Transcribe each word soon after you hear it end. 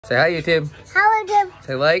Say hi, YouTube. How YouTube.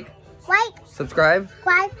 Say like. Subscribe.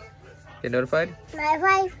 Get notified.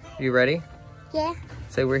 You ready? Yeah.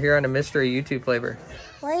 Say we're here on a mystery YouTube flavor.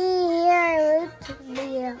 We're here on YouTube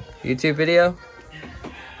video. YouTube video?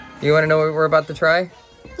 You want to know what we're about to try?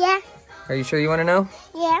 Yeah. Are you sure you want to know?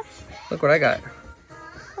 Yeah. Look what I got.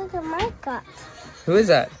 Look at my cup. Who is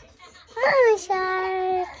that? Mommy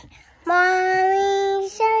Shark. Mommy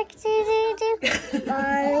Shark do-do-do.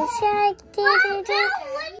 Mommy Shark do-do-do.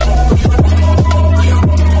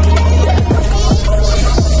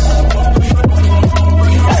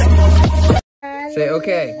 Say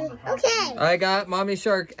okay. Okay. I got Mommy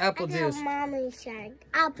Shark apple juice. Mommy Shark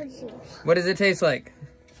apple juice. What does it taste like?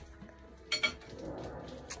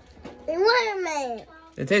 Watermelon.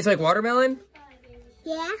 It tastes like watermelon?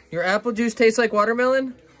 Yeah. Your apple juice tastes like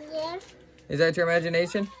watermelon? Yeah. Is that your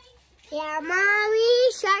imagination? Yeah,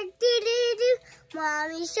 Mommy Shark do-do-do.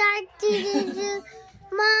 Mommy Shark do-do-do.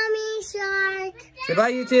 Mommy Shark. Say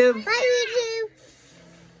bye, YouTube. Bye,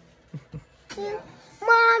 YouTube.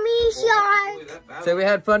 Mommy Shark. Say we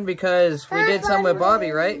had fun because we did some with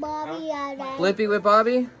Bobby, right? Bobby, Blippi with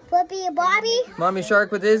Bobby. Blippi and Bobby. Mommy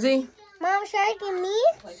Shark with Izzy. Mom Shark and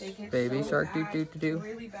me. Baby Shark do-do-do-do.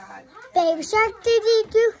 Baby Shark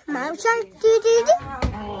do-do-do. Mom Shark do-do-do.